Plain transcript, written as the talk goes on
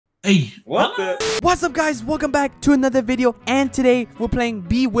Hey, What's up, guys? Welcome back to another video, and today we're playing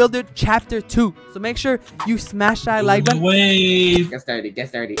Bewildered Chapter 2. So make sure you smash that like button. Get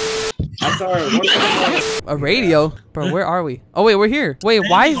started. I'm sorry. A radio, bro. Where are we? Oh wait, we're here. Wait,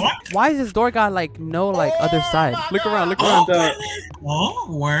 why is this door got like no other side? Look around. Oh,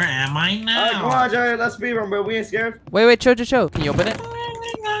 where am I now? Come on, Jerry. Let's speed run, bro. We ain't scared. Wait, chill. Can you open it?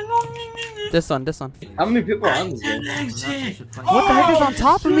 This one. How many people are on this game? What the heck is on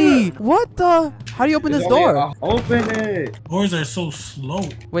top of me? What the? How do you open this door? Open it. Doors are so slow.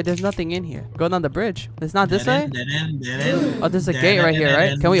 Wait, there's nothing in here. Go down the bridge. It's not this way? Dead end. Oh, there's a gate right here,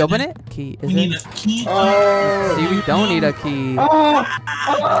 right? Can we open it? Key. Is We need it? a key. See, we don't need a key.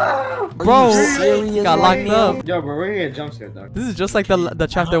 Bro, got locked up. Yo, bro, we're gonna get jump scared, dog. This is just like the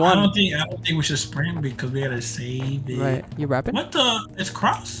chapter 1. I don't think we should sprint because we gotta save it. Right. You rapping? What the? It's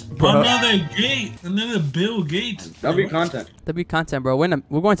cross. Bro. Another gate. Another Bill Gates. That'll be content. That'd be content, bro. We're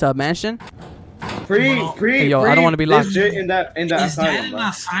going to a mansion. Hey, yo, I don't want to be locked. Shit in that Is asylum, that an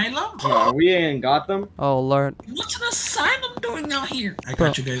asylum? bro. We ain't got them. Oh lord. What's an asylum doing out here? I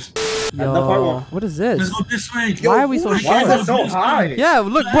got you guys. Yo, what is this? Let's go this way. Why are we so Why is short? it so high? Yeah,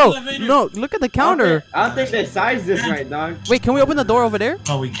 look, bro. No, look at the counter. I don't think they sized this right, dog. Wait, can we open the door over there?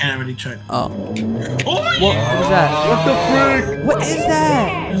 Oh, we can't really check. Oh. Oh, What yeah. is that? What the frick? What is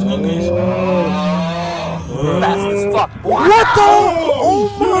that? Let's go, guys. Fast as fuck. What the? Oh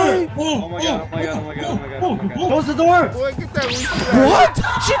my! Oh my god. Close the door. What?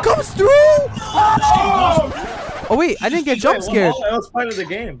 She comes through! Oh wait, I didn't get jump scared. That was part of the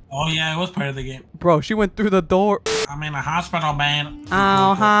game. Oh, yeah, it was part of the game. Bro, she went through the door. I'm in a hospital, man.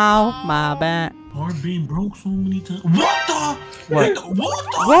 Ow, how? My bad. Or being broke so many times. What the? What?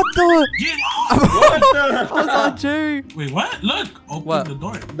 What the? Get off! What I was on Jerry. Wait, what? Look, open What? the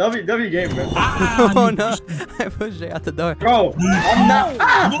door. the? W game, bro. Oh no, I pushed Jay out the door. Bro, I'm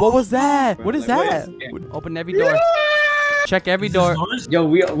not. What was that? What is Like, that? what is- Open every door. Check every door. Yo,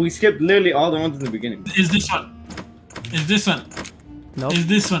 we skipped literally all the ones in the beginning. Is this one? Is this one? Nope. Is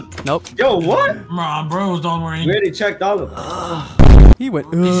this one? Nope. Yo, what? Nah, bros, don't worry. We already checked all of them. He went.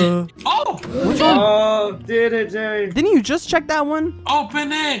 Oh! Which one? Oh, did it, Jay? Didn't you just check that one?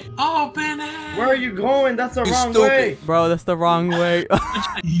 Open it! Open it! Where are you going? That's the wrong way. Bro, that's the wrong way.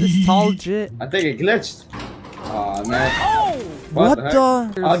 This tall jit. I think it glitched. Oh man. What heck?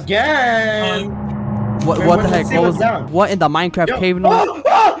 the? Again? What Wait, the let's heck? see What what's was down. what in the Minecraft Yo. cave? No.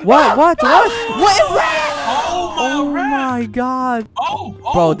 Oh, What is that? Oh Oh my my god. Oh!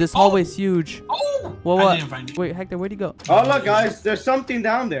 Bro, this hallway's huge. Oh! Well, I what? didn't find it. Wait, Hector, where'd he go? Oh look, guys, there's something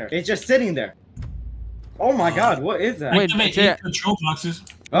down there. It's just sitting there. Oh my god, what is that? Wait, Activate Jay- 8 control boxes.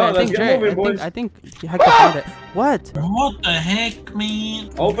 Oh, let's get moving, boys. I think Hector found it. What? What the heck, man?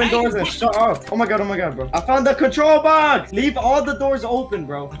 Open doors and shut up. Oh my god, bro. I found the control box. Leave all the doors open,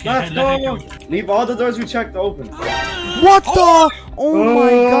 bro. Okay, Let's let go. it Leave all the doors we checked open. What the? Oh my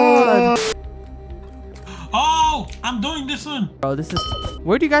god. Oh! I'm doing this one. Bro, this is.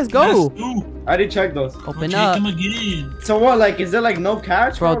 Where do you guys go? Let's go. I did check those. Open Okay, up. come again. So what, like, is there like no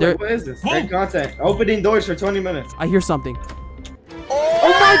catch? Bro, Like, what is this? Whoa. Great content. Opening doors for 20 minutes. I hear something. Oh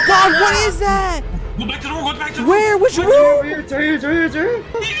my god, what is that? Go back to the room. Go back to the room. Where? Which It's room? right here.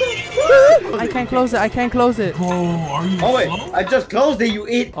 I can't close it. Bro, are you Oh wait, slow? I just closed it, you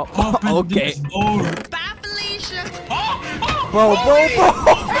eat. Oh, Open okay. this door. Bye, Felicia. Bro.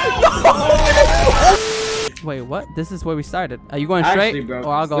 Wait, what? This is where we started. Are you going straight? Actually, bro,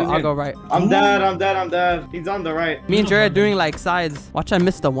 Or I'll go right. I'm dead. He's on the right. Me and Jared are doing like sides. Watch, I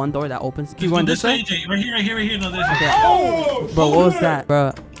missed the one door that opens. Keep going this way. Right here. No, this Okay. way. Bro, what was that,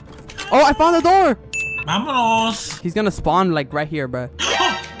 bro? Oh, I found the door. Vámonos. He's gonna spawn like right here, bro.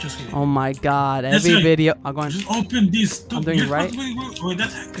 Just kidding. Oh my god, This every way. video. I'm going. Just open this. I'm doing You're right. supposed to be- Wait,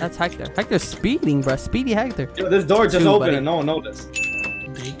 that's Hector. That's Hector. Hector's speeding, bro. Speedy Hector. Yo, this door just Two, opened buddy. and no one noticed.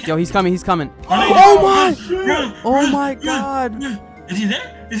 Yo, he's coming. Run. Oh my! Run, Oh run, my run, god. run. Is he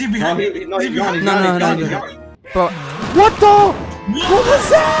there? Is he No, behind me? he's Is he gone. behind No, me? no, Bro, what the? What was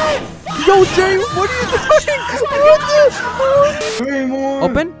that? Yo, James, what are you doing? Three more.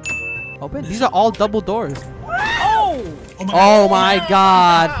 Open? These are all double doors. Oh Oh my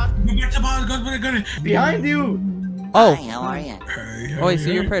god. Go back to ball. Go back. Behind you. Oh. Hi, how are you? Oh, wait, so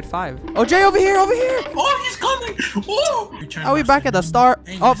you're paired 5. Oh, Jay, over here. Oh, he's coming. Oh. Are we back at the start?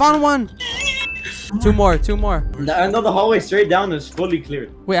 Oh, found one. Two more. I know the hallway straight down is fully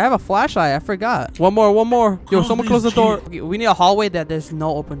cleared. Wait, I have a flashlight. I forgot. One more. Yo, someone close the door. Okay, we need a hallway that there's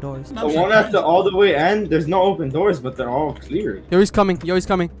no open doors. The one at the all the way end, there's no open doors, but they're all cleared. Yo, he's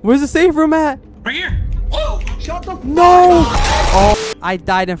coming. Where's the safe room at? Right here. Oh. Shut the No. Oh. I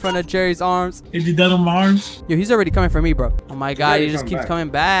died in front of Jerry's arms. Is he dead on my arms? Yo, he's already coming for me, bro. Oh my god, already he just coming keeps back. coming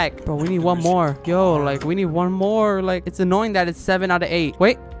back. Bro, we need one more. Yo, like, we need one more. Like, it's annoying that it's 7 out of 8.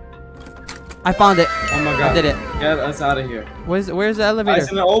 Wait. I found it. Oh my god. I did it. Get us out of here. Where's the Oh, elevator? it's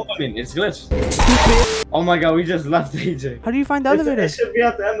in the opening. It's glitched. Oh my god, we just left AJ. How do you find the elevator? It should be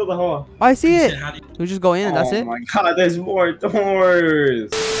at the end of the hall. Oh, I see He it. said, how do you- We just go in and that's Oh it. my god, there's more doors.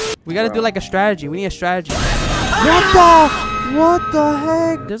 We gotta do Bro. like a strategy. We need a strategy. What the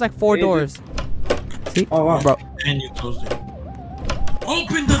heck? There's like 4 Hey, doors. See? Oh wow. Bro. And you closed it.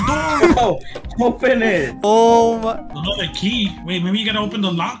 Open the door! Oh, open it. Oh my. Another key. Wait, maybe you gotta open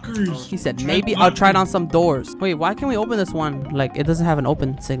the lockers. He said Try maybe the I'll try it locker. on some doors. Wait, why can't we open this one? Like, it doesn't have an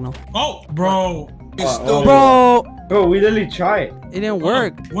open signal. Oh, bro. Oh. Bro, Bro, we literally tried. it didn't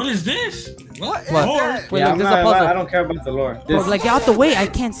work. What is this? What? Door. Wait, Yeah, look, I'm there's not, a puzzle. I don't care about the lore. Bro, This, like, get out the way. I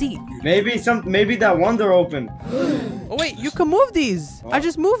can't see. maybe that one door opened. Oh, wait, you can move these. I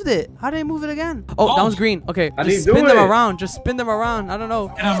just moved it. How did I move it again? Oh, that Oh. was green. Okay, How do just you do spin them it? around. Just spin them around. I don't know.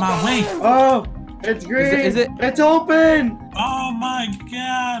 Get out of my way. Oh, it's green. Is it? It's open. Oh my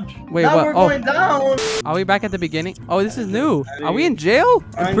god. Wait, Now what? we're Oh, going down. are we back at the beginning? Oh, this is new. Are we in jail?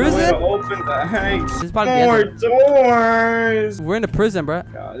 In Find a way to prison? open the eggs. This is about to be More ended. doors. We're in a prison, bro.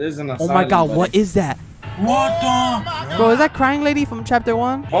 God, this is an Oh asylum, my god, buddy. what is that? What the? Bro, is that crying lady from chapter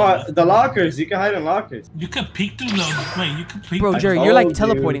 1? Oh, the lockers. You can hide in lockers. You could peek through the. Wait, you could peek. Bro, I Jerry, you're like told you.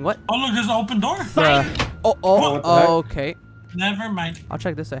 teleporting. What? Oh, look, there's an open door. Bruh. Oh, What the heck? okay. Never mind. I'll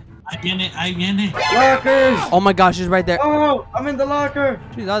check this way. I in it. I in it. Lockers. Oh my gosh, she's right there. Oh, I'm in the locker.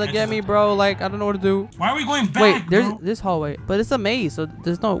 She's out to get me, bro. Like, I don't know what to do. Why are we going back? Wait, there's bro? this hallway, but it's a maze, so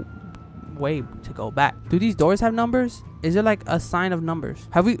there's no way to go back. Do these doors have numbers? Is it like a sign of numbers?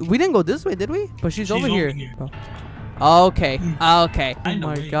 We didn't go this way, did we? But she's over here. Bro. Okay, okay. Oh I know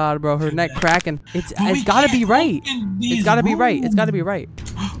my it. god, bro, her Too neck bad. cracking. It's But we gotta be can't right. open It's these gotta be right. It's gotta be rooms.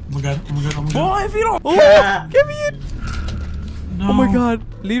 right. Oh my god. Oh my god. Oh my god. Oh, if you don't. Oh, Yeah. give me it. No. Oh my god,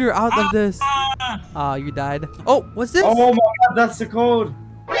 lead her out of this. Ah, Ah, you died. Oh, what's this? Oh my god, that's the code.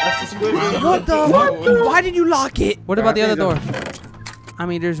 That's the squid. What the? What? Why did you lock it? What about the I other door? think I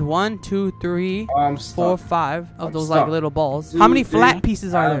mean, there's 1, 2, 3, I'm 4, stuck. 5 of I'm those like stuck. little balls. 2, How many 3, flat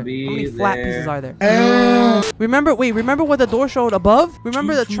pieces are there? I'll How be many flat there. pieces are there? Okay, Remember what the door showed above?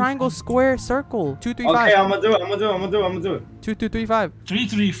 Remember the triangle, square, circle. 2, 3, 5. I'm gonna do it. 2, 2, 3, 5.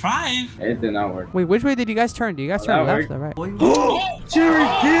 335. It did not work. Wait, which way did you guys turn? Did you guys Oh, turn that left worked. or right? Oh, Jerry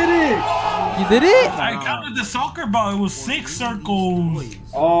did it! You did it? I counted the soccer ball. It was 6 circles.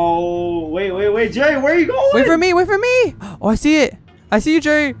 Oh, wait, Jerry, where are you going? Wait for me, wait for me. Oh, I see it. I see you,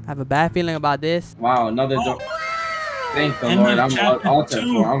 Jerry. I have a bad feeling about this. Wow, another door. Thank the And Lord, the I'm chapter altered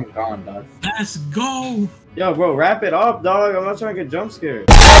 2. for. I'm gone, dog. Let's go. Yo, bro, wrap it up, dog. I'm not trying to get jump scared.